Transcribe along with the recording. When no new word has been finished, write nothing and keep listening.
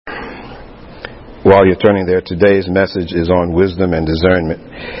While you're turning there, today's message is on wisdom and discernment.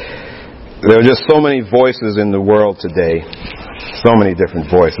 There are just so many voices in the world today, so many different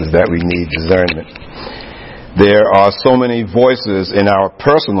voices that we need discernment. There are so many voices in our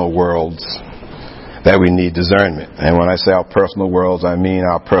personal worlds that we need discernment. And when I say our personal worlds, I mean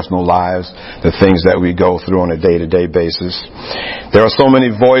our personal lives, the things that we go through on a day-to-day basis. There are so many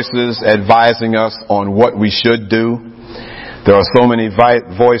voices advising us on what we should do. There are so many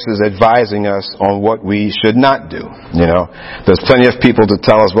voices advising us on what we should not do. You know, there's plenty of people to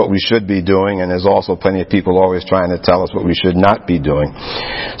tell us what we should be doing, and there's also plenty of people always trying to tell us what we should not be doing.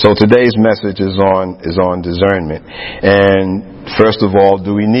 So today's message is on discernment. And first of all,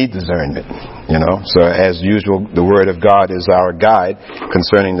 do we need discernment? You know, so as usual, the Word of God is our guide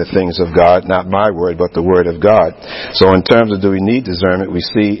concerning the things of God, not my word, but the Word of God. So in terms of do we need discernment, we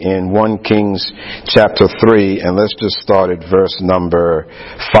see in 1 Kings chapter 3, and let's just start at verse number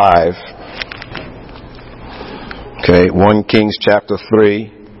 5. Okay, 1 Kings chapter 3,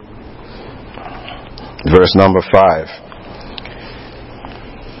 verse number 5.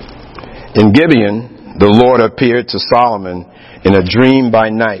 In Gibeon, the Lord appeared to Solomon in a dream by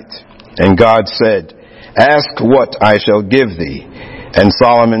night. And God said, "Ask what I shall give thee." And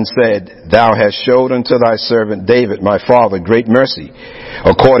Solomon said, "Thou hast showed unto thy servant David my father great mercy,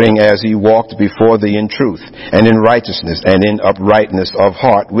 according as he walked before thee in truth, and in righteousness, and in uprightness of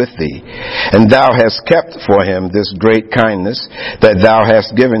heart with thee. And thou hast kept for him this great kindness, that thou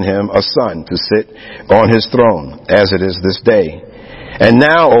hast given him a son to sit on his throne, as it is this day. And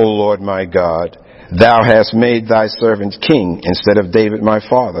now, O Lord my God, thou hast made thy servant king instead of David my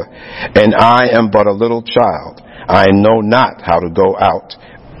father, and I am but a little child. I know not how to go out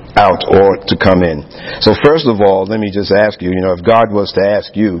or to come in." So first of all, let me just ask you, if God was to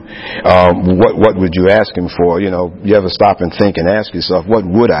ask you, what would you ask him for? You ever stop and think and ask yourself, what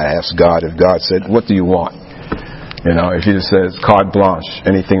would I ask God if God said, "What do you want?" If he just says carte blanche,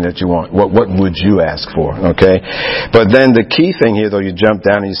 anything that you want, what would you ask for? Okay? But then the key thing here, though, you jump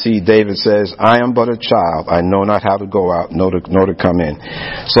down and you see David says, "I am but a child. I know not how to go out, nor to come in."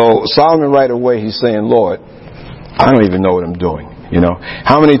 So Solomon right away, he's saying, "Lord, I don't even know what I'm doing."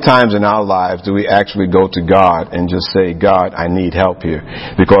 How many times in our lives do we actually go to God and just say, "God, I need help here,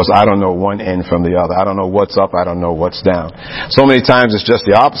 because I don't know one end from the other. I don't know what's up. I don't know what's down." So many times it's just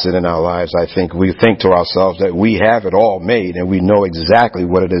the opposite in our lives. I think we think to ourselves that we have it all made and we know exactly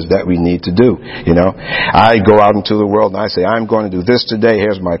what it is that we need to do. I go out into the world and I say, "I'm going to do this today.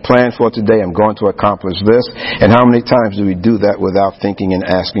 Here's my plan for today. I'm going to accomplish this." And how many times do we do that without thinking and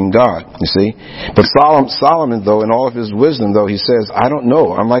asking God? You see? But Solomon, though, in all of his wisdom, though, he says, "I don't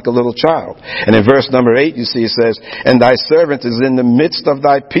know. I'm like a little child." And in verse number 8, you see, it says, "And thy servant is in the midst of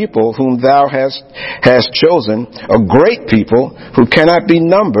thy people, whom thou hast chosen, a great people who cannot be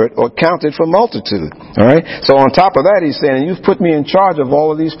numbered or counted for multitude." All right. So on top of that, he's saying, "And you've put me in charge of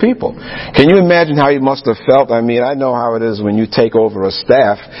all of these people." Can you imagine how he must have felt? I mean, I know how it is when you take over a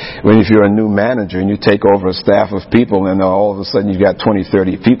staff, if you're a new manager and you take over a staff of people, and all of a sudden you've got 20,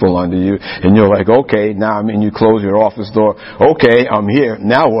 30 people under you, and you're like, "Okay, now you close your office door. Okay, I'm here.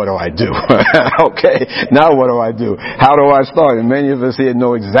 Now what do I do?" Okay, now what do I do? How do I start? And many of us here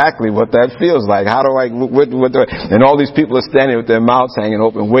know exactly what that feels like. How do I, and all these people are standing with their mouths hanging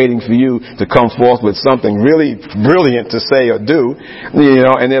open, waiting for you to come forth with something really brilliant to say or do,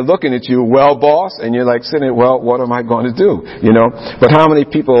 and they're looking at you, "Well, boss," and you're like sitting, "Well, what am I going to do?" But how many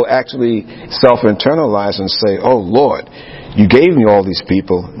people actually self-internalize and say, "Oh, Lord, you gave me all these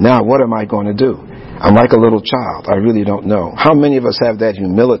people. Now what am I going to do? I'm like a little child. I really don't know." How many of us have that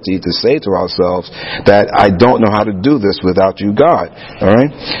humility to say to ourselves that I don't know how to do this without you, God? All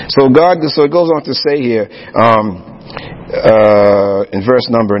right. So it goes on to say here, in verse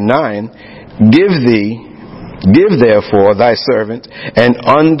number 9, Give therefore thy servant an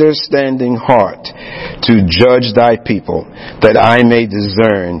understanding heart to judge thy people, that I may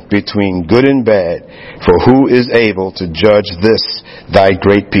discern between good and bad, for who is able to judge this thy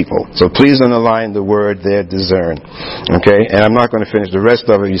great people? So please underline the word there, discern. Okay? And I'm not going to finish the rest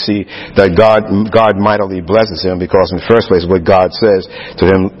of it. You see that God mightily blesses him, because in the first place what God says to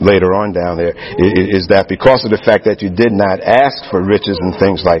him later on down there is that because of the fact that you did not ask for riches and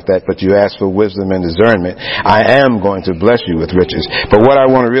things like that, but you asked for wisdom and discernment, I am going to bless you with riches. But what I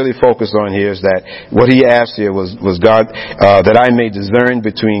want to really focus on here is that what he asked here was God, that I may discern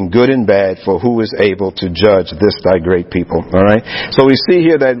between good and bad, for who is able to judge this thy great people. All right. So we see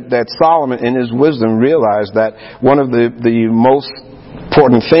here that Solomon in his wisdom realized that one of the most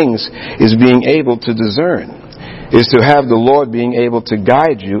important things is being able to discern. is to have the Lord being able to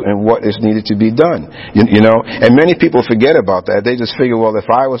guide you in what is needed to be done. You know, and many people forget about that. They just figure, well, if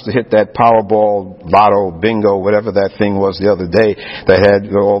I was to hit that Powerball, Lotto, Bingo, whatever that thing was the other day that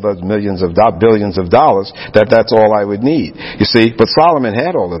had all those billions of dollars, that's all I would need. You see, but Solomon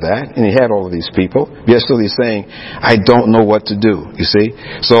had all of that, and he had all of these people. Yet still he's saying, I don't know what to do. You see,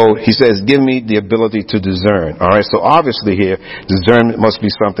 so he says, give me the ability to discern. All right. So obviously here, discernment must be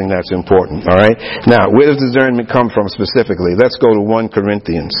something that's important. All right. Now, where does discernment come from specifically? Let's go to 1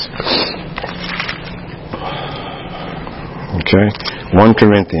 Corinthians. Okay, 1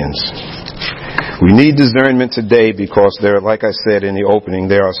 Corinthians. We need discernment today because there, like I said in the opening,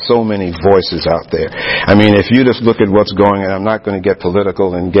 there are so many voices out there. I mean, if you just look at what's going on, I'm not going to get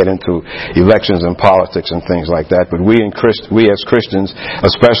political and get into elections and politics and things like that, but we as Christians,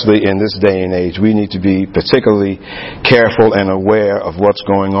 especially in this day and age, we need to be particularly careful and aware of what's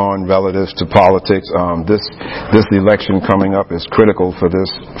going on relative to politics. This election coming up is critical for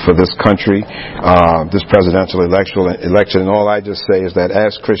this country, this presidential election, and all I just say is that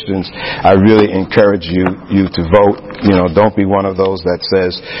as Christians, I really encourage you to vote. You know, don't be one of those that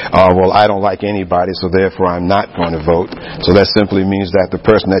says, well, I don't like anybody, so therefore I'm not going to vote. So that simply means that the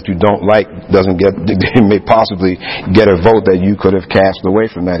person that you don't like may possibly get a vote that you could have cast away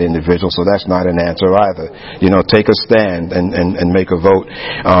from that individual. So that's not an answer either. You know, take a stand and make a vote.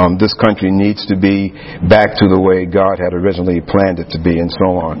 This country needs to be back to the way God had originally planned it to be, and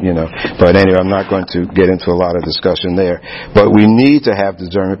so on, you know. But anyway, I'm not going to get into a lot of discussion there. But we need to have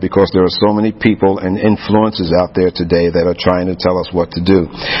discernment because there are so many people and influences out there today that are trying to tell us what to do.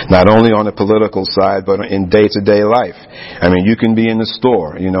 Not only on the political side, but in day-to-day life. I mean, you can be in the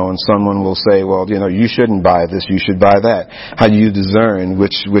store, you know, and someone will say, well, you know, you shouldn't buy this, you should buy that. How do you discern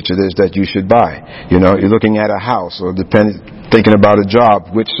which it is that you should buy? You know, you're looking at a house or thinking about a job.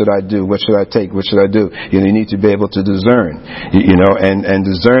 Which should I do? What should I take? What should I do? You know, you need to be able to discern, you know, and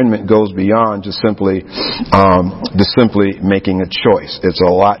discernment goes beyond just simply making a choice. It's a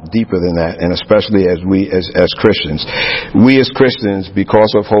lot deeper than that, and especially as Christians. We as Christians,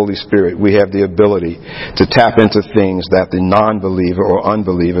 because of Holy Spirit, we have the ability to tap into things that the non-believer or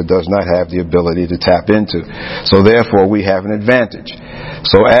unbeliever does not have the ability to tap into. So therefore, we have an advantage.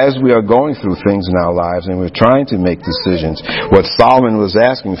 So as we are going through things in our lives and we're trying to make decisions, what Solomon was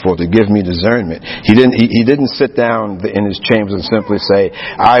asking for, to give me discernment, he didn't sit down in his chambers and simply say,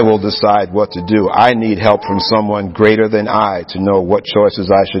 I will decide what to do. I need help from someone greater than I to know what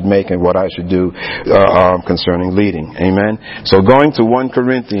choices I should make and what I should do concerning leading. Amen. So going to 1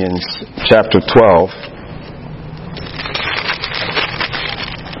 Corinthians chapter 12.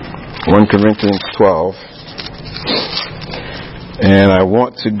 1 Corinthians 12. And I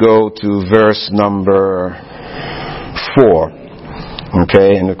want to go to verse number 4.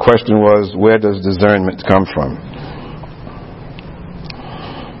 Okay, and the question was, where does discernment come from?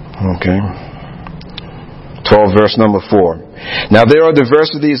 Okay. 12 verse number 4. Now there are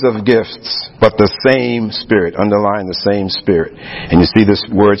diversities of gifts, but the same Spirit. Underline the same Spirit. And you see this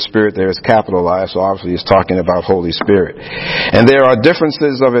word Spirit there is capitalized, so obviously it's talking about Holy Spirit. And there are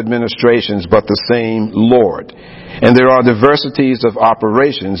differences of administrations, but the same Lord. And there are diversities of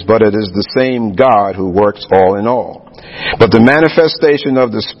operations, but it is the same God who works all in all. But the manifestation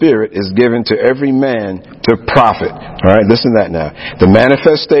of the Spirit is given to every man to profit. All right, listen to that now. The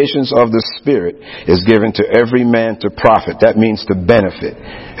manifestations of the Spirit is given to every man to profit. That means to benefit.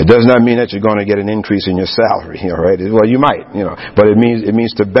 It does not mean that you're going to get an increase in your salary. All right, well, you might, but it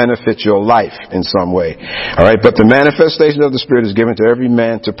means to benefit your life in some way. All right, but the manifestation of the Spirit is given to every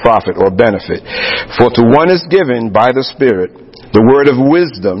man to profit or benefit. For to one is given by the Spirit the word of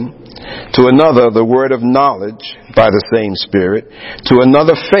wisdom, to another the word of knowledge by the same Spirit, to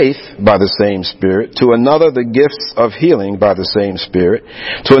another faith by the same Spirit, to another the gifts of healing by the same Spirit,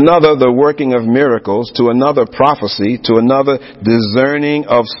 to another the working of miracles, to another prophecy, to another discerning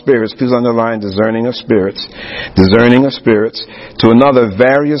of spirits. Please underline discerning of spirits. Discerning of spirits. To another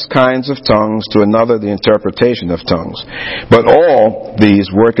various kinds of tongues, to another the interpretation of tongues. But all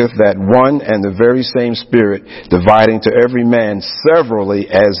these worketh that one and the very same Spirit, dividing to every man severally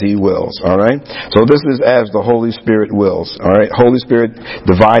as he wills. All right? So this is as the Holy Spirit wills. All right? Holy Spirit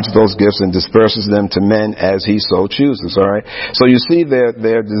divides those gifts and disperses them to men as he so chooses. All right? So you see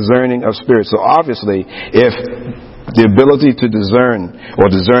they're discerning of spirits. So obviously, if the ability to discern or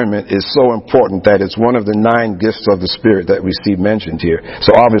discernment is so important that it's one of the 9 gifts of the Spirit that we see mentioned here.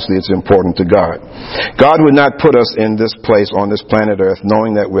 So obviously it's important to God. God would not put us in this place on this planet Earth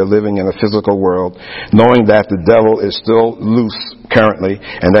knowing that we're living in a physical world, knowing that the devil is still loose currently,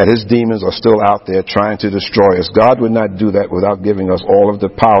 and that his demons are still out there trying to destroy us. God would not do that without giving us all of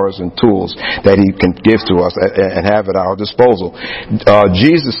the powers and tools that he can give to us and have at our disposal.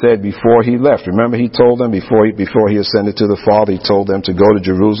 Jesus said before he left, remember he told them before he ascended to the Father, he told them to go to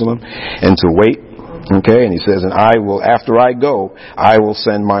Jerusalem and to wait. Okay, and he says, and after I go, I will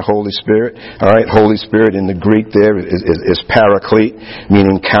send my Holy Spirit. Alright, Holy Spirit in the Greek there is paraclete,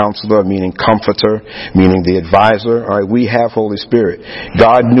 meaning counselor, meaning comforter, meaning the advisor. Alright, we have Holy Spirit.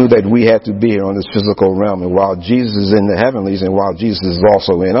 God knew that we had to be here on this physical realm, and while Jesus is in the heavenlies, and while Jesus is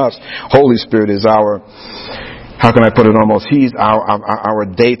also in us, Holy Spirit is our, how can I put it almost? He's our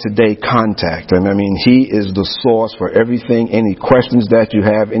day-to-day contact. I mean, he is the source for everything, any questions that you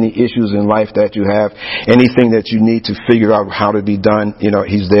have, any issues in life that you have, anything that you need to figure out how to be done,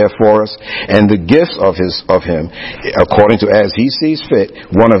 he's there for us. And the gifts of him, according to as he sees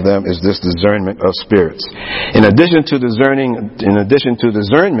fit, one of them is this discernment of spirits. In addition to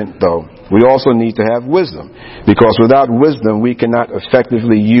discernment though, we also need to have wisdom, because without wisdom we cannot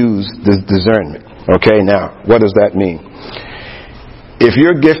effectively use this discernment. Okay, now, what does that mean? If you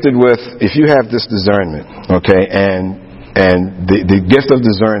have this discernment, okay, and the gift of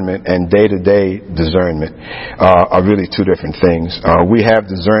discernment and day-to-day discernment are really two different things. We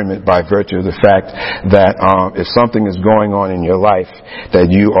have discernment by virtue of the fact that if something is going on in your life, that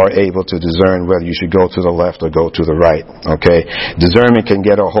you are able to discern whether you should go to the left or go to the right. Okay, discernment can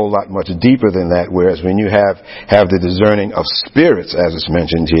get a whole lot much deeper than that. Whereas when you have the discerning of spirits, as it's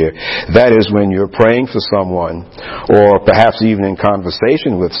mentioned here, that is when you're praying for someone, or perhaps even in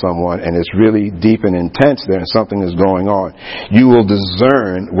conversation with someone, and it's really deep and intense there, and something is going on. You will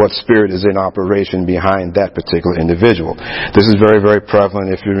discern what spirit is in operation behind that particular individual. This is very, very prevalent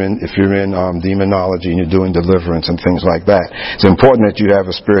if you're in demonology and you're doing deliverance and things like that. It's important that you have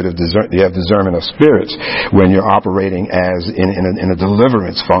a spirit of you have discernment of spirits when you're operating as in a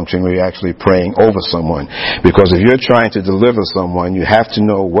deliverance function where you're actually praying over someone. Because if you're trying to deliver someone, you have to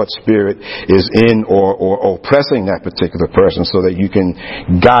know what spirit is in or oppressing that particular person, so that you can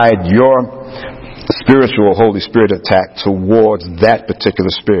guide your spiritual Holy Spirit attack towards that particular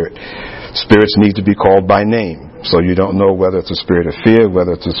spirit. Spirits need to be called by name. So you don't know whether it's a spirit of fear,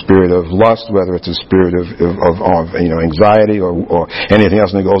 whether it's a spirit of lust, whether it's a spirit of anxiety or anything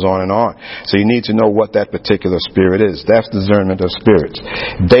else, and it goes on and on. So you need to know what that particular spirit is. That's discernment of spirits.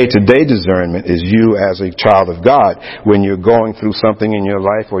 Day-to-day discernment is you as a child of God, when you're going through something in your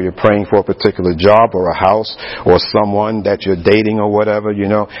life, or you're praying for a particular job or a house or someone that you're dating or whatever,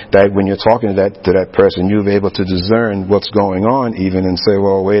 that when you're talking to that person, you're able to discern what's going on even, and say,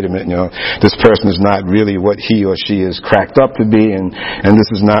 well, wait a minute, this person is not really what he or she is cracked up to be, and this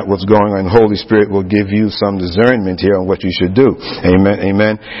is not what's going on. The Holy Spirit will give you some discernment here on what you should do. Amen,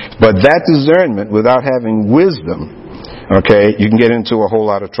 amen. But that discernment, without having wisdom, okay, you can get into a whole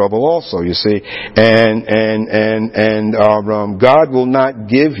lot of trouble also, you see. And God will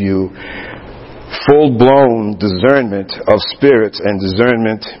not give you full-blown discernment of spirits and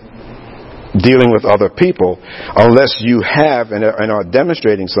discernment dealing with other people unless you have and are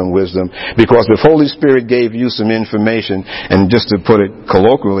demonstrating some wisdom. Because if Holy Spirit gave you some information, and just to put it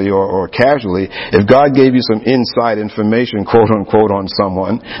colloquially or casually, if God gave you some inside information, quote unquote, on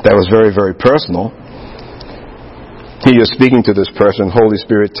someone that was very, very personal, you're speaking to this person, Holy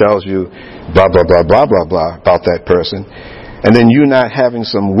Spirit tells you blah, blah, blah, blah, blah, blah about that person, and then you not having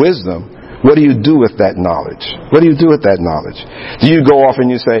some wisdom, what do you do with that knowledge? What do you do with that knowledge? Do you go off and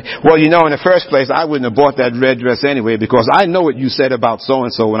you say, well, in the first place, I wouldn't have bought that red dress anyway, because I know what you said about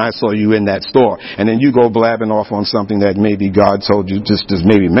so-and-so when I saw you in that store. And then you go blabbing off on something that maybe God told you, just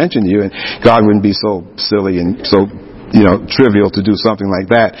maybe mentioned to you, and God wouldn't be so silly and so trivial to do something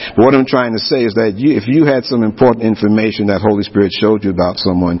like that. But what I'm trying to say is that if you had some important information that Holy Spirit showed you about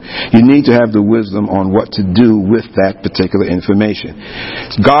someone, you need to have the wisdom on what to do with that particular information.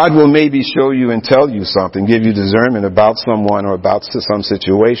 God will maybe show you and tell you something, give you discernment about someone or about some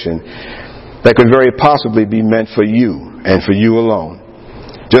situation that could very possibly be meant for you and for you alone.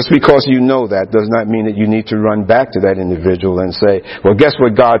 Just because you know that does not mean that you need to run back to that individual and say, well, guess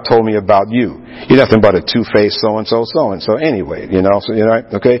what God told me about you? You're nothing but a two-faced so-and-so anyway, so you're right,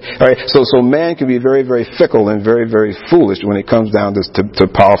 okay? All right, so man can be very, very fickle and very, very foolish when it comes down to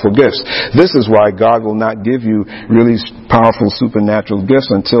powerful gifts. This is why God will not give you really powerful supernatural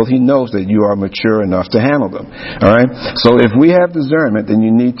gifts until he knows that you are mature enough to handle them, all right? So if we have discernment, then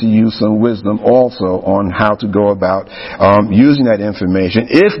you need to use some wisdom also on how to go about using that information,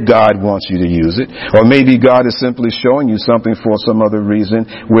 if God wants you to use it, or maybe God is simply showing you something for some other reason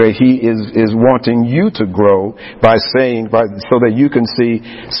where He is wanting you to grow so that you can see,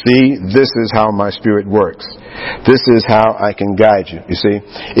 this is how my Spirit works. This is how I can guide you. You see,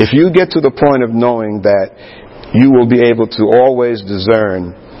 if you get to the point of knowing that you will be able to always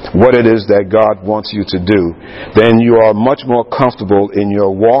discern what it is that God wants you to do, then you are much more comfortable in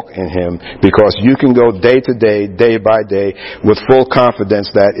your walk in Him, because you can go day to day, day by day, with full confidence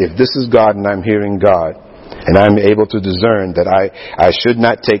that if this is God and I'm hearing God, and I'm able to discern that I should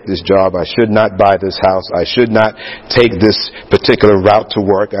not take this job, I should not buy this house, I should not take this particular route to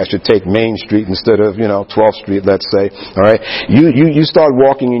work, I should take Main Street instead of, 12th Street, let's say. Alright? You start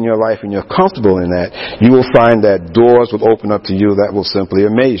walking in your life and you're comfortable in that, you will find that doors will open up to you that will simply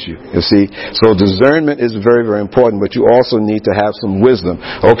amaze you. You see? So discernment is very, very important, but you also need to have some wisdom.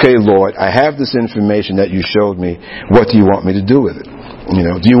 Okay, Lord, I have this information that you showed me. What do you want me to do with it?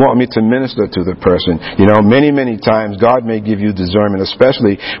 Do you want me to minister to the person? Many, many times God may give you discernment,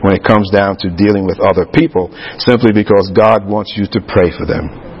 especially when it comes down to dealing with other people, simply because God wants you to pray for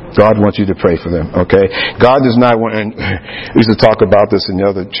them. God wants you to pray for them, okay? God does not want, and we used to talk about this in the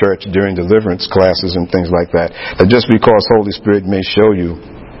other church during deliverance classes and things like that just because Holy Spirit may show you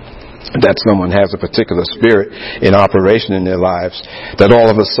that someone has a particular spirit in operation in their lives, that all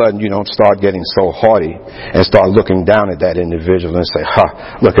of a sudden you don't start getting so haughty and start looking down at that individual and say,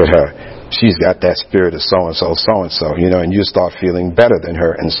 look at her. She's got that spirit of so-and-so, and you start feeling better than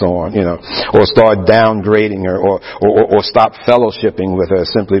her and so on, or start downgrading her or stop fellowshipping with her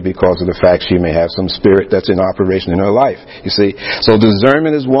simply because of the fact she may have some spirit that's in operation in her life, you see. So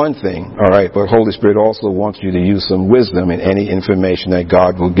discernment is one thing, alright, but Holy Spirit also wants you to use some wisdom in any information that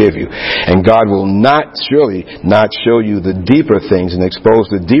God will give you. And God will surely not show you the deeper things and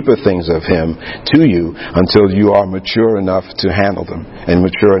expose the deeper things of Him to you until you are mature enough to handle them and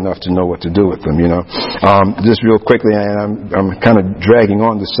mature enough to know what to do with them, Just real quickly, and I'm kind of dragging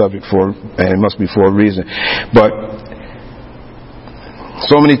on the subject and it must be for a reason, but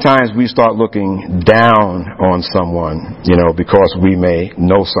so many times we start looking down on someone, because we may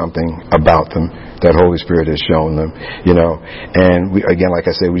know something about them that Holy Spirit has shown them, and we, again, like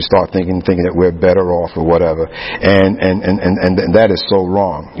I said, we start thinking that we're better off or whatever, and that is so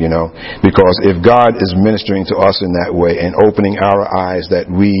wrong, because if God is ministering to us in that way and opening our eyes that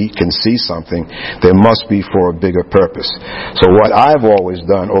we can see something, there must be for a bigger purpose. So what I've always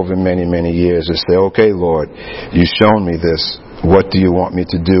done over many, many years is say, okay, Lord, you've shown me this. What do you want me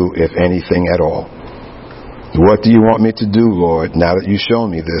to do, if anything at all? What do you want me to do, Lord, now that you've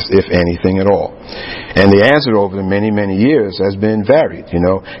shown me this, if anything at all? And the answer over the many, many years has been varied.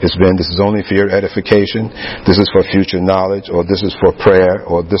 It's been, this is only for your edification, this is for future knowledge, or this is for prayer,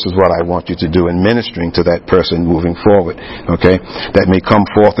 or this is what I want you to do in ministering to that person moving forward. Okay? That may come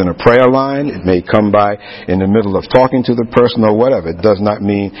forth in a prayer line, it may come by in the middle of talking to the person or whatever. It does not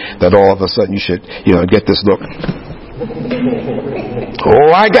mean that all of a sudden you should, get this look. Oh,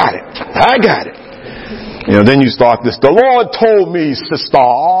 I got it. Then you start this, the Lord told me, sister,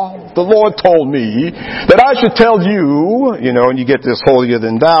 the Lord told me that I should tell you, and you get this holier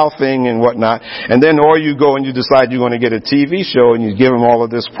than thou thing and whatnot. And then, or you go and you decide you're going to get a TV show and you give them all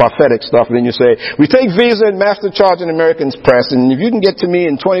of this prophetic stuff. And then you say, we take Visa and MasterCard and American Express, and if you can get to me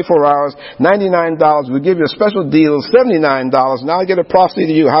in 24 hours, $99, we'll give you a special deal, $79, and I'll get a prophecy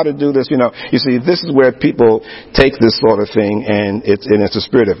to you how to do this, You see, this is where people take this sort of thing, and it's a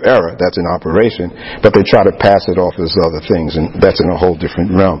spirit of error that's in operation, but they try to pass it off as other things, and that's in a whole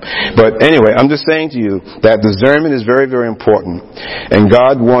different realm. But anyway, I'm just saying to you that discernment is very, very important, and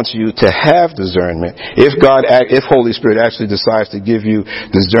God wants you to have discernment. If Holy Spirit actually decides to give you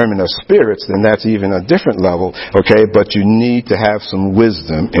discernment of spirits, then that's even a different level, okay? But you need to have some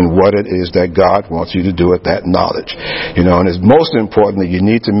wisdom in what it is that God wants you to do with that knowledge. And it's most importantly, you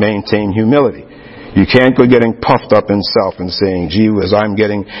need to maintain humility. You can't go getting puffed up in self and saying, gee whiz, I'm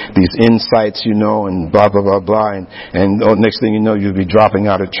getting these insights, and blah, blah, blah, blah. And next thing you know, you'll be dropping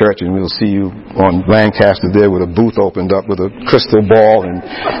out of church and we'll see you on Lancaster there with a booth opened up with a crystal ball and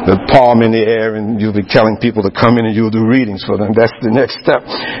the palm in the air, and you'll be telling people to come in and you'll do readings for them. That's the next step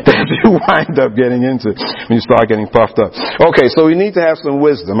that you wind up getting into when you start getting puffed up. Okay, so we need to have some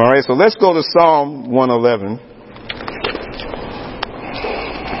wisdom, all right? So let's go to Psalm 111.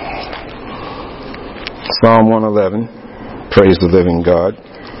 Psalm 111, praise the living God.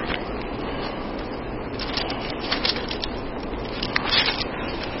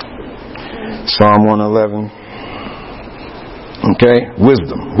 Psalm 111. Okay,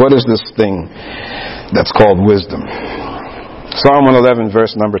 wisdom. What is this thing that's called wisdom? Psalm 111,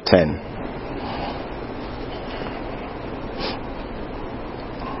 verse number 10.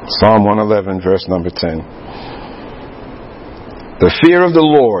 Psalm 111, verse number 10. The fear of the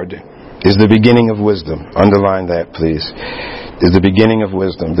Lord is the beginning of wisdom. Underline that, please. Is the beginning of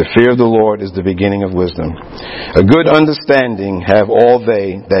wisdom. The fear of the Lord is the beginning of wisdom. A good understanding have all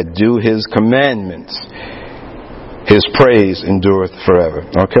they that do his commandments. His praise endureth forever.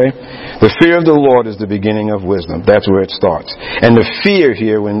 Okay? The fear of the Lord is the beginning of wisdom. That's where it starts. And the fear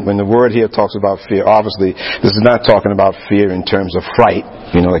here, when the word here talks about fear, obviously this is not talking about fear in terms of fright.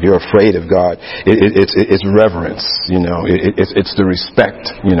 You know, like you're afraid of God. It's reverence. You know, it's the respect.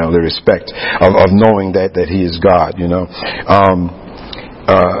 You know, the respect of knowing that He is God. You know.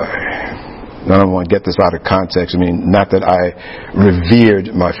 I don't want to get this out of context. I mean, not that I revered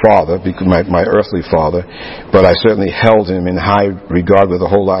my father, my earthly father, but I certainly held him in high regard with a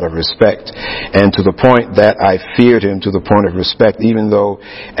whole lot of respect. And to the point that I feared him to the point of respect, even though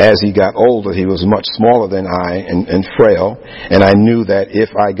as he got older, he was much smaller than I and frail. And I knew that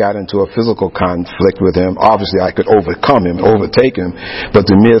if I got into a physical conflict with him, obviously I could overcome him, overtake him. But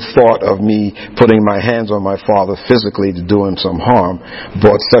the mere thought of me putting my hands on my father physically to do him some harm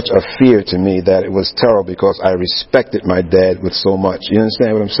brought such a fear to me that it was terrible, because I respected my dad with so much. You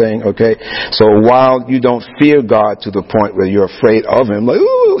understand what I'm saying? Okay? So while you don't fear God to the point where you're afraid of him, like,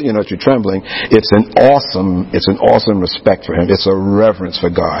 ooh, you know, you're trembling, it's an awesome respect for him. It's a reverence for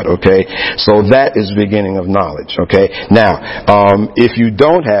God. Okay? So that is the beginning of knowledge. Okay? Now, if you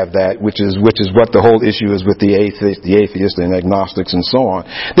don't have that, which is what the whole issue is with the atheists and agnostics and so on,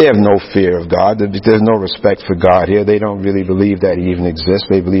 they have no fear of God. There's no respect for God here. They don't really believe that He even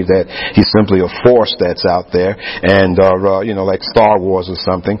exists. They believe that He's simply a force that's out there, and you know, like Star Wars or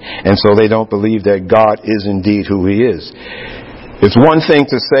something. And so they don't believe that God is indeed who He is. It's one thing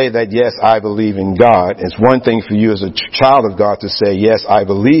to say that, yes, I believe in God. It's one thing for you as a child of God to say, yes, I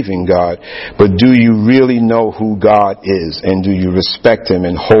believe in God. But do you really know who God is? And do you respect Him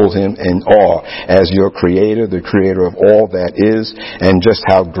and hold Him in awe as your Creator, the Creator of all that is, and just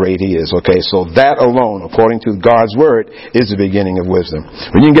how great He is? Okay, so that alone, according to God's Word, is the beginning of wisdom.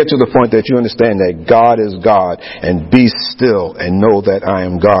 When you get to the point that you understand that God is God, and be still and know that I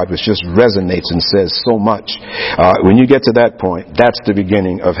am God, which just resonates and says so much. When you get to that point, that's the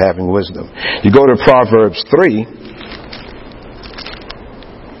beginning of having wisdom. You go to Proverbs 3.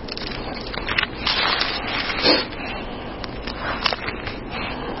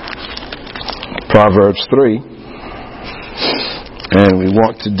 Proverbs 3. And we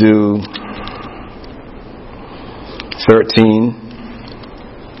want to do 13.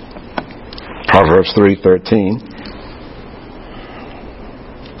 Proverbs 3:13.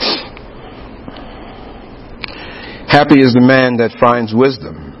 Happy is the man that finds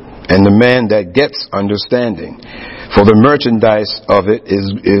wisdom, and the man that gets understanding. For the merchandise of it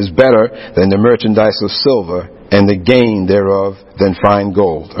is better than the merchandise of silver, and the gain thereof than fine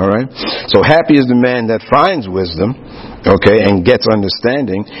gold. All right? So happy is the man that finds wisdom, okay, and gets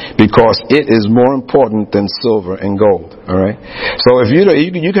understanding, because it is more important than silver and gold. All right? So if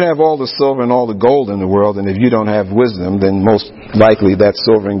you can have all the silver and all the gold in the world, and if you don't have wisdom, then most likely that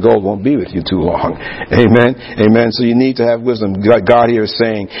silver and gold won't be with you too long. Amen? Amen. So you need to have wisdom. God here is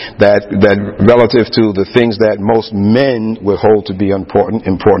saying that relative to the things that most men would hold to be important,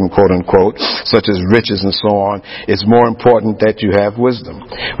 quote unquote, such as riches and so on, it's more important that you have wisdom.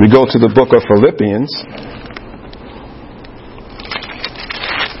 We go to the book of Philippians.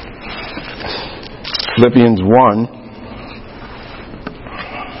 Philippians 1.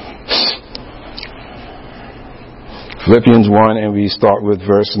 Philippians 1, and we start with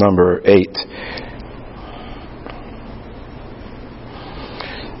verse number 8.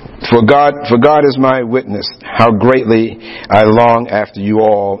 For God is my witness, how greatly I long after you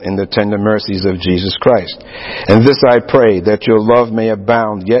all in the tender mercies of Jesus Christ. And this I pray, that your love may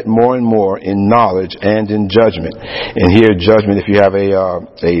abound yet more and more in knowledge and in judgment. And here, judgment, if you have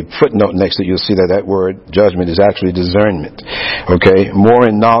a footnote next to it, you'll see that word judgment is actually discernment. Okay? More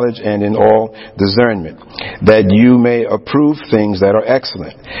in knowledge and in all discernment. That you may approve things that are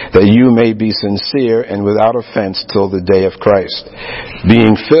excellent. That you may be sincere and without offense till the day of Christ.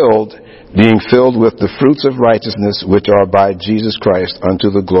 Being filled with the fruits of righteousness which are by Jesus Christ unto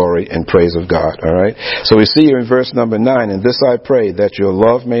the glory and praise of God. All right. So we see here in verse number 9, and this I pray, that your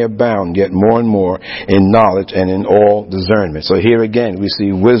love may abound yet more and more in knowledge and in all discernment. So here again we see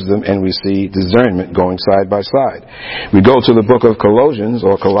wisdom and we see discernment going side by side. We go to the book of Colossians.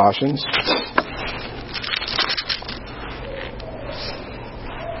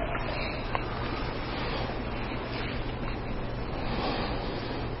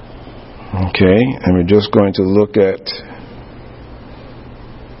 Okay, and we're just going to look at,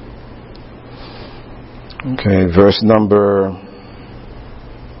 verse number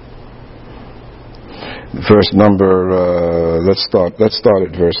verse number, let's start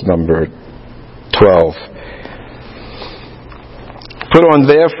at verse number 12. Put on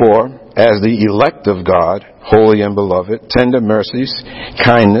therefore, as the elect of God, holy and beloved, tender mercies,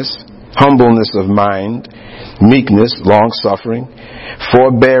 kindness, humbleness of mind, meekness, long-suffering,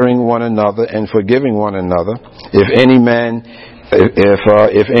 forbearing one another and forgiving one another. If any man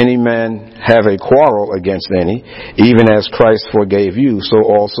have a quarrel against any, even as Christ forgave you, so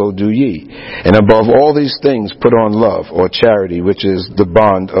also do ye. And above all these things put on love, or charity, which is the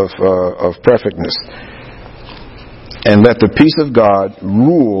bond of perfectness. And let the peace of God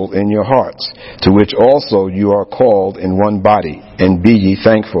rule in your hearts, to which also you are called in one body, and be ye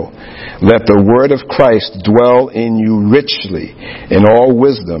thankful. Let the word of Christ dwell in you richly, in all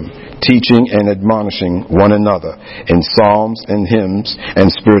wisdom, teaching and admonishing one another in psalms and hymns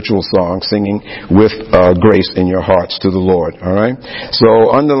and spiritual songs, singing with grace in your hearts to the Lord. All right?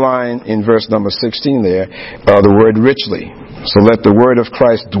 So underline in verse number 16 there, the word richly. So let the word of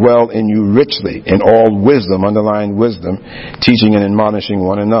Christ dwell in you richly, in all wisdom, underline wisdom, teaching and admonishing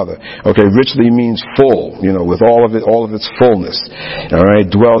one another. Okay, richly means full, with all of its fullness. All right,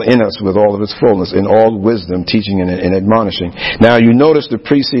 dwell in us with all of its fullness, in all wisdom, teaching and admonishing. Now you notice the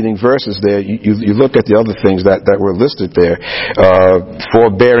preceding verses there, you look at the other things that were listed there,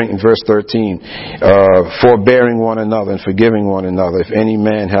 forbearing in verse 13, forbearing one another and forgiving one another, if any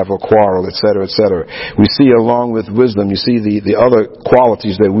man have a quarrel, etc., etc. We see along with wisdom, you see the other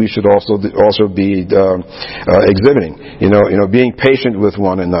qualities that we should also be exhibiting. Being patient with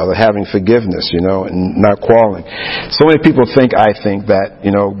one another, having forgiveness, and not quarreling. So many people I think that,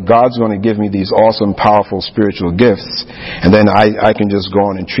 God's going to give me these awesome, powerful spiritual gifts, and then I can just go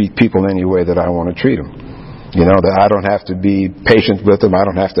on and treat people any way that I want to treat them. That I don't have to be patient with them. I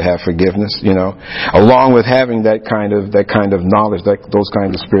don't have to have forgiveness, Along with having that kind of knowledge, those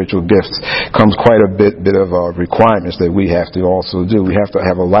kinds of spiritual gifts, comes quite a bit of requirements that we have to also do. We have to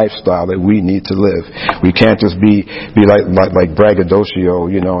have a lifestyle that we need to live. We can't just be like braggadocio,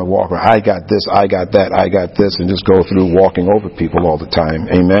 and walk around, I got this, I got that, I got this, and just go through walking over people all the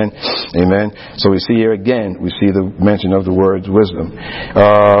time. Amen? Amen? So we see here again, we see the mention of the word wisdom.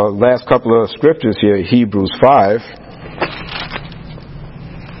 Last couple of scriptures here, Hebrews 5.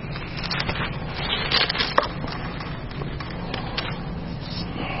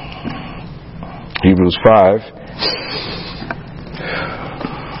 Hebrews 5,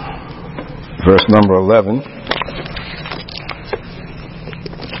 verse number 11.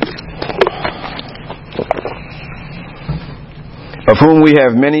 Of whom we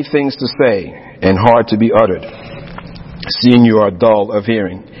have many things to say, and hard to be uttered, seeing you are dull of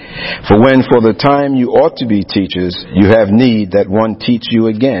hearing. For when for the time you ought to be teachers, you have need that one teach you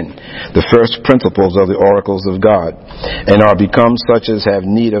again the first principles of the oracles of God, and are become such as have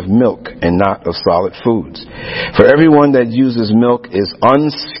need of milk and not of solid foods. For everyone that uses milk is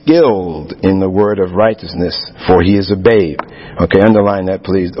unskilled in the word of righteousness, for he is a babe. Okay, underline that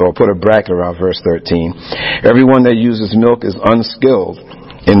please, or put a bracket around verse 13. Everyone that uses milk is unskilled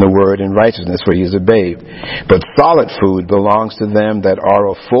in the word and righteousness, for he is a babe. But solid food belongs to them that are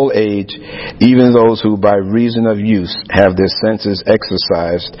of full age, even those who by reason of use have their senses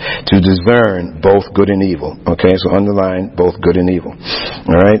exercised to discern both good and evil. Okay, so underline both good and evil.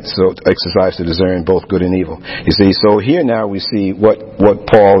 Alright, so exercise to discern both good and evil. You see, so here now we see what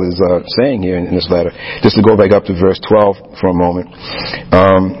Paul is saying here in this letter. Just to go back up to verse 12 for a moment.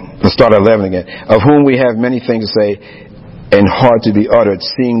 Let's start at 11 again. Of whom we have many things to say, and hard to be uttered,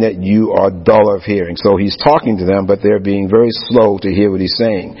 seeing that you are dull of hearing. So he's talking to them, but they're being very slow to hear what he's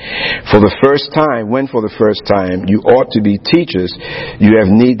saying. For the first time you ought to be teachers, you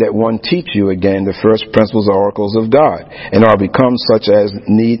have need that one teach you again the first principles or oracles of God, and are become such as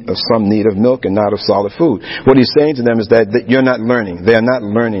need of milk and not of solid food. What he's saying to them is that you're not learning. They're not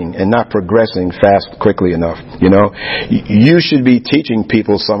learning and not progressing quickly enough. You should be teaching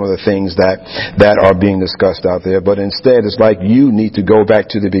people some of the things that are being discussed out there, but instead it's like you need to go back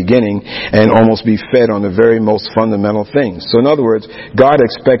to the beginning and almost be fed on the very most fundamental things. So in other words, God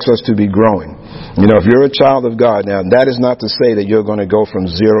expects us to be growing. If you're a child of God, now that is not to say that you're going to go from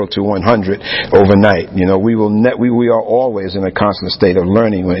 0 to 100 overnight. We are always in a constant state of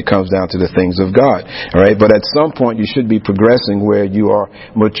learning when it comes down to the things of God. All right, but at some point you should be progressing where you are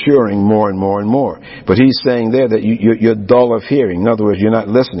maturing more and more and more. But he's saying there that you're dull of hearing. In other words, you're not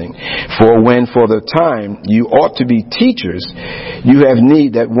listening. For when for the time you ought to be teachers, you have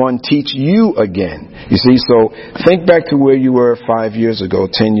need that one teach you again. You see, so think back to where you were 5 years ago,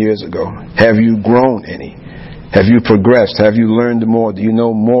 10 years ago. Have you grown any? Have you progressed? Have you learned more? Do you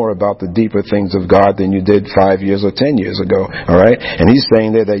know more about the deeper things of God than you did 5 years or 10 years ago? All right? And he's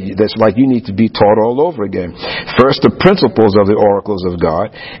saying there that that's like you need to be taught all over again. First, the principles of the oracles of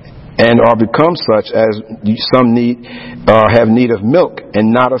God, and are become such as some have need of milk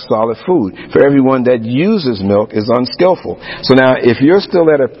and not of solid food. For everyone that uses milk is unskillful. So now, if you're still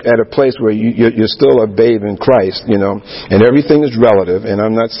at a place where you're still a babe in Christ, and everything is relative, and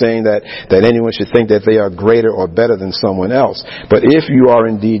I'm not saying that anyone should think that they are greater or better than someone else, but if you are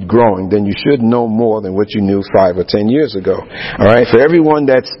indeed growing, then you should know more than what you knew 5 or 10 years ago. All right? For everyone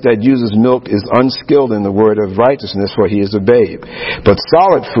that uses milk is unskilled in the word of righteousness, for he is a babe. But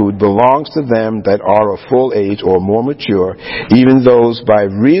solid food belongs to them that are of full age or more mature, even those by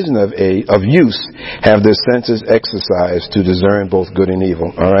reason of use have their senses exercised to discern both good and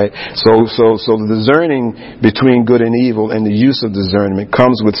evil. All right. So the discerning between good and evil and the use of discernment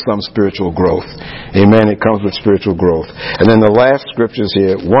comes with some spiritual growth. Amen. It comes with spiritual growth. And then the last scriptures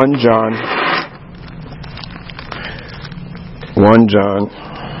here, 1 John.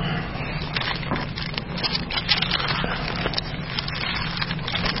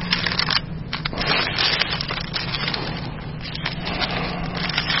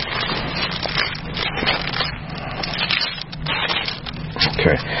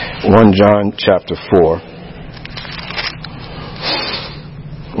 Okay, 1 John chapter 4.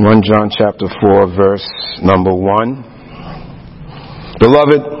 1 John chapter 4 verse number 1.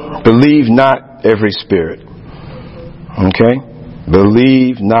 Beloved, believe not every spirit. Okay?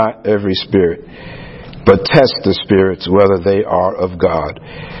 Believe not every spirit, but test the spirits whether they are of God,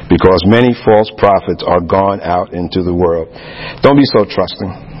 because many false prophets are gone out into the world. Don't be so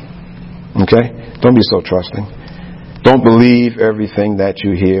trusting. Okay? Don't be so trusting. Don't believe everything that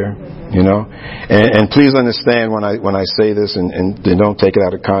you hear, And please understand when I say this, and don't take it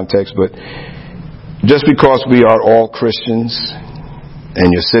out of context, but just because we are all Christians and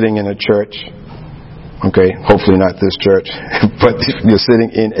you're sitting in a church, okay, hopefully not this church, but you're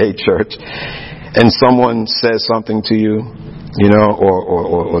sitting in a church and someone says something to you,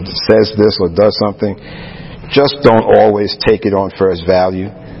 or says this or does something, just don't always take it on face value.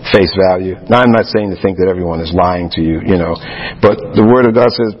 Now, I'm not saying to think that everyone is lying to you, but the Word of God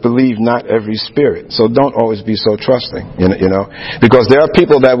says, believe not every spirit. So don't always be so trusting, because there are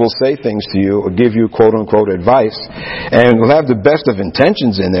people that will say things to you or give you quote unquote advice and will have the best of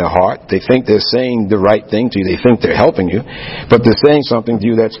intentions in their heart. They think they're saying the right thing to you. They think they're helping you, but they're saying something to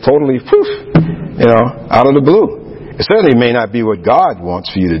you that's totally, out of the blue. It certainly may not be what God wants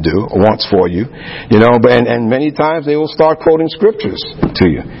for you to do or wants for you, but many times they will start quoting scriptures to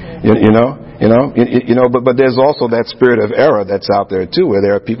you, but there's also that spirit of error that's out there too, where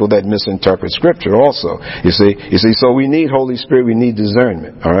there are people that misinterpret scripture also. You see, so we need Holy Spirit, we need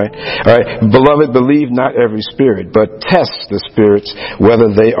discernment. All right. Beloved, believe not every spirit, but test the spirits whether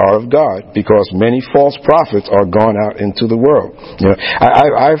they are of God, because many false prophets are gone out into the world.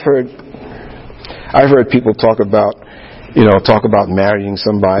 I've heard people talk about marrying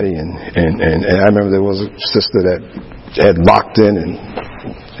somebody, and I remember there was a sister that had locked in, and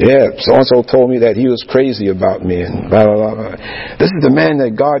so-and-so told me that he was crazy about me, and blah, blah, blah. This is the man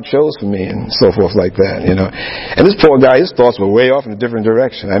that God chose for me, and so forth like that, And this poor guy, his thoughts were way off in a different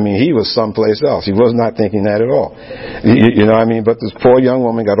direction. I mean, he was someplace else. He was not thinking that at all. But this poor young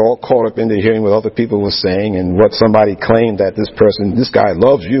woman got all caught up into hearing what other people were saying and what somebody claimed that this guy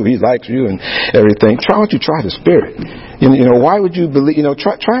loves you, he likes you and everything. Why don't you try the Spirit? Why would you believe,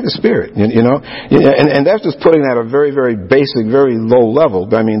 try the Spirit, and that's just putting it at a very, very basic, very low level.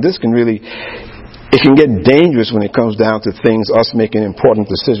 But I mean, this can really, it can get dangerous when it comes down to things, us making important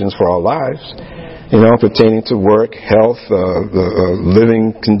decisions for our lives, pertaining to work, health,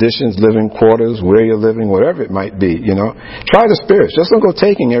 living conditions, living quarters, where you're living, whatever it might be, Try the spirits. Just don't go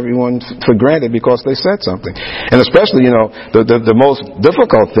taking everyone for granted because they said something. And especially, the most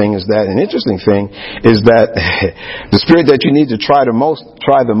difficult thing is that, an interesting thing, is that the spirit that you need to try the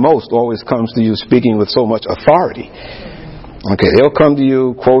most always comes to you speaking with so much authority. Okay, they'll come to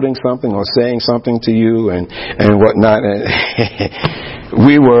you quoting something or saying something to you and whatnot. And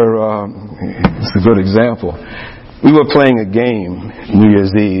we were, it's a good example. We were playing a game New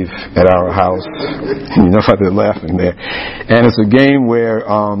Year's Eve at our house. You know how they're laughing there. And it's a game where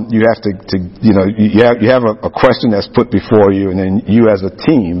you have you have a question that's put before you, and then you as a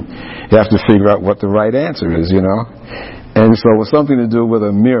team, you have to figure out what the right answer is, And so it was something to do with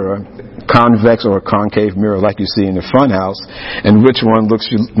a mirror, convex or a concave mirror like you see in the fun house, and which one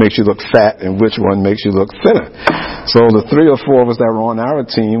makes you look fat and which one makes you look thinner. So the 3 or 4 of us that were on our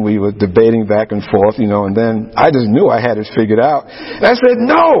team, we were debating back and forth, and then I just knew I had it figured out. And I said,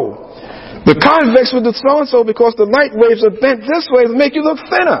 no! The convex with the so-and-so because the light waves are bent this way to make you look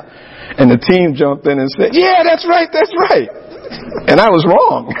thinner. And the team jumped in and said, yeah, that's right. And I was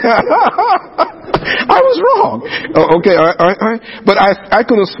wrong. I was wrong. Okay, all right. But I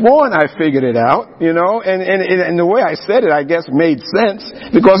could have sworn I figured it out, and the way I said it, I guess, made sense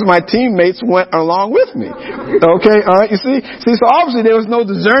because my teammates went along with me. Okay, all right. You see, so obviously there was no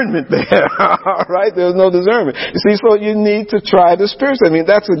discernment there. All right, there was no discernment. You see, so you need to try the spirits. I mean,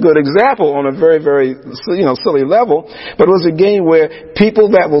 that's a good example on a very, very, silly level. But it was a game where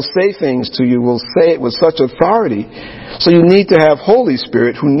people that will say things to you will say it with such authority. So you need to have Holy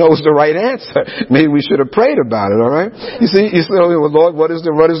Spirit who knows the right answer. Maybe we should have prayed about it, all right? You see, well, Lord, what is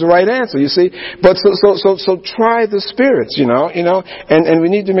the right answer? You see? But so try the spirits, and we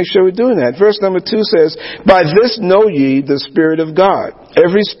need to make sure we're doing that. Verse number 2 says, by this know ye the Spirit of God.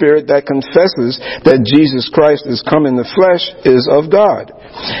 Every spirit that confesses that Jesus Christ is come in the flesh is of God.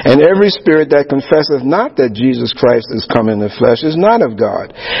 And every spirit that confesseth not that Jesus Christ is come in the flesh is not of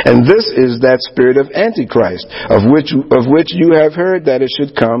God. And this is that spirit of Antichrist, of which you have heard that it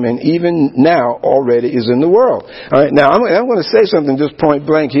should come, and even now already is in the world. All right, now I'm going to say something just point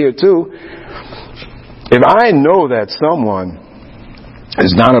blank here too. If I know that someone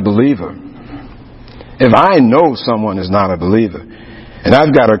is not a believer, if I know someone is not a believer, and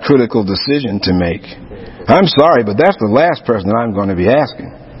I've got a critical decision to make, I'm sorry, but that's the last person that I'm going to be asking.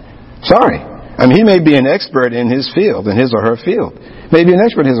 Sorry. I mean, he may be an expert in his field, in his or her field. Maybe an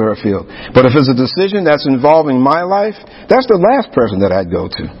expert in his or her field. But if it's a decision that's involving my life, that's the last person that I'd go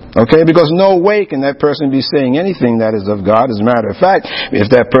to. Okay? Because no way can that person be saying anything that is of God. As a matter of fact,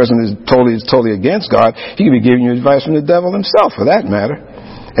 if that person is totally against God, he could be giving you advice from the devil himself, for that matter.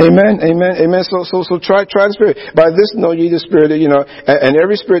 Amen. So try the Spirit. By this know ye the Spirit, and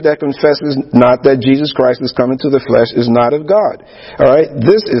every spirit that confesses not that Jesus Christ is come into the flesh is not of God. All right.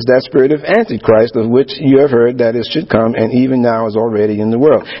 This is that spirit of Antichrist, of which you have heard that it should come, and even now is already in the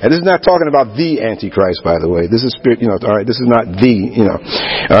world. And this is not talking about the Antichrist, by the way. This is spirit. All right. This is not the.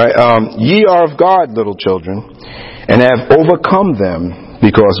 All right. Ye are of God, little children, and have overcome them,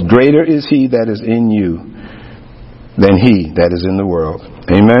 because greater is He that is in you than he that is in the world.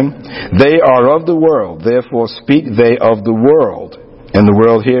 Amen. They are of the world, therefore speak they of the world, and the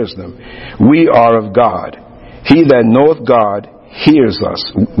world hears them. We are of God. He that knoweth God hears us.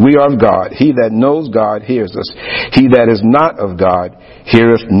 We are of God. He that knows God hears us. He that is not of God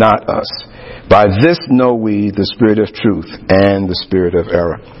heareth not us. By this know we the spirit of truth and the spirit of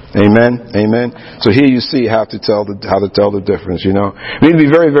error. Amen. So here you see how to tell the difference. We need to be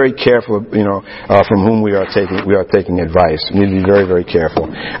very, very careful. From whom we are taking advice. We need to be very, very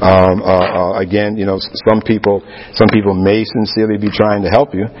careful. Again, some people may sincerely be trying to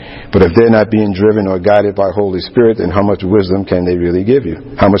help you, but if they're not being driven or guided by Holy Spirit, then how much wisdom can they really give you?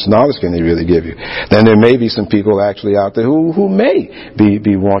 How much knowledge can they really give you? Then there may be some people actually out there who may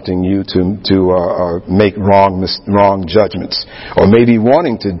be wanting you to make wrong judgments, or maybe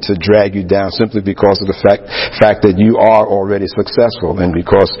wanting to drag you down simply because of the fact that you are already successful and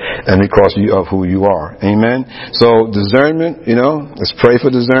because of who you are. Amen. So discernment, let's pray for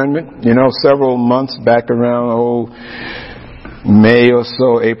discernment. Several months back around May or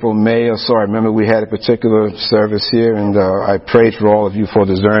so, April, May or so, I remember we had a particular service here, and I prayed for all of you for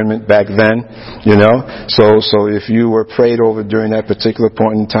discernment back then. So if you were prayed over during that particular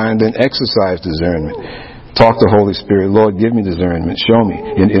point in time, then exercise discernment. Talk to Holy Spirit. Lord, give me discernment. Show me.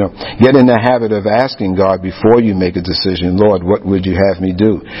 Get in the habit of asking God before you make a decision. Lord, what would you have me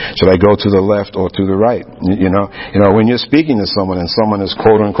do? Should I go to the left or to the right? When you're speaking to someone and someone is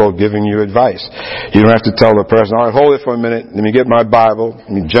quote unquote giving you advice, you don't have to tell the person, all right, hold it for a minute. Let me get my Bible.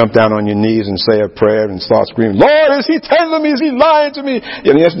 Let me jump down on your knees and say a prayer and start screaming, Lord, is he telling me? Is he lying to me?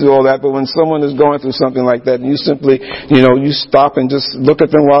 You have to do all that. But when someone is going through something like that, you simply, you stop and just look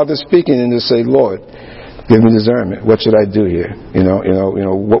at them while they're speaking and just say, Lord, give me discernment. What should I do here?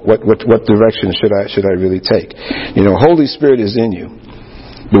 What direction should I really take? Holy Spirit is in you.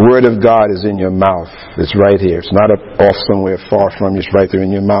 The Word of God is in your mouth. It's right here. It's not off somewhere far from you. It's right there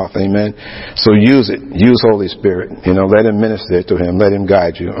in your mouth. Amen. So use it. Use Holy Spirit. Let Him minister to Him. Let Him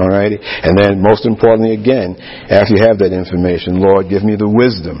guide you. All righty. And then most importantly again, after you have that information, Lord, give me the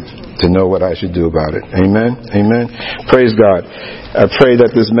wisdom to know what I should do about it. Amen. Praise God. I pray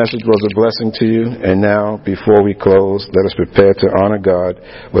that this message was a blessing to you. And now, before we close, let us prepare to honor God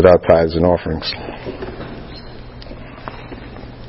with our tithes and offerings.